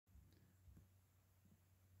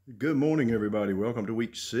Good morning, everybody. Welcome to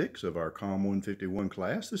week 6 of our COM151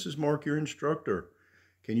 class. This is Mark, your instructor.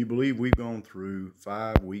 Can you believe we've gone through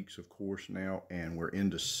 5 weeks of course now and we're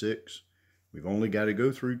into 6? We've only got to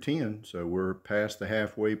go through 10, so we're past the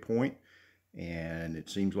halfway point and it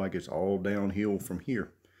seems like it's all downhill from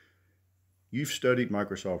here. You've studied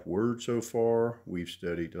Microsoft Word so far. We've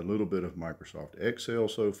studied a little bit of Microsoft Excel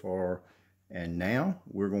so far. And now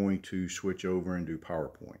we're going to switch over and do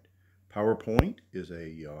PowerPoint. PowerPoint is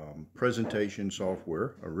a presentation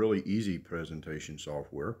software, a really easy presentation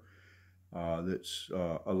software that's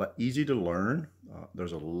easy to learn.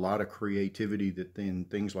 There's a lot of creativity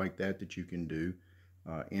things like that you can do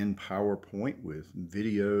in PowerPoint with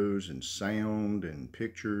videos and sound and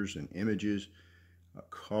pictures and images,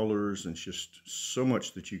 colors, and it's just so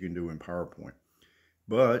much that you can do in PowerPoint.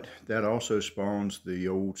 But that also spawns the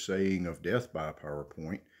old saying of death by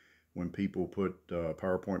PowerPoint, when people put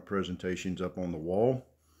PowerPoint presentations up on the wall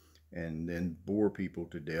and then bore people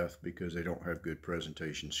to death because they don't have good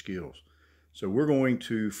presentation skills. So we're going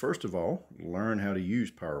to, first of all, learn how to use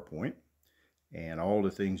PowerPoint and all the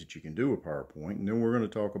things that you can do with PowerPoint. And then we're going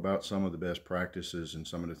to talk about some of the best practices and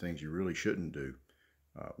some of the things you really shouldn't do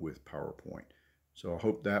with PowerPoint. So I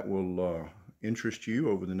hope that will interest you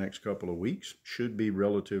over the next couple of weeks. Should be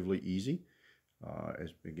relatively easy.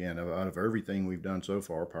 Again, out of everything we've done so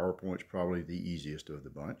far, PowerPoint's probably the easiest of the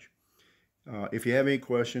bunch. If you have any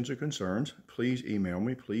questions or concerns, please email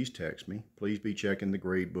me, please text me. Please be checking the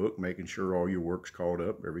grade book, making sure all your work's caught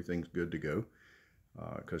up, everything's good to go,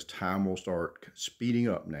 because time will start speeding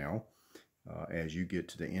up now as you get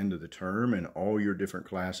to the end of the term and all your different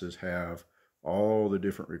classes have all the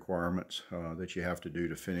different requirements that you have to do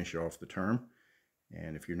to finish off the term.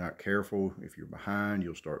 And if you're not careful, if you're behind,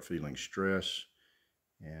 you'll start feeling stress,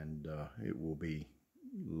 and it will be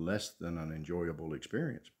less than an enjoyable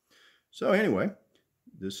experience. So anyway,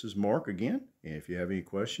 this is Mark again. And if you have any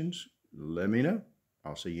questions, let me know.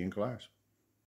 I'll see you in class.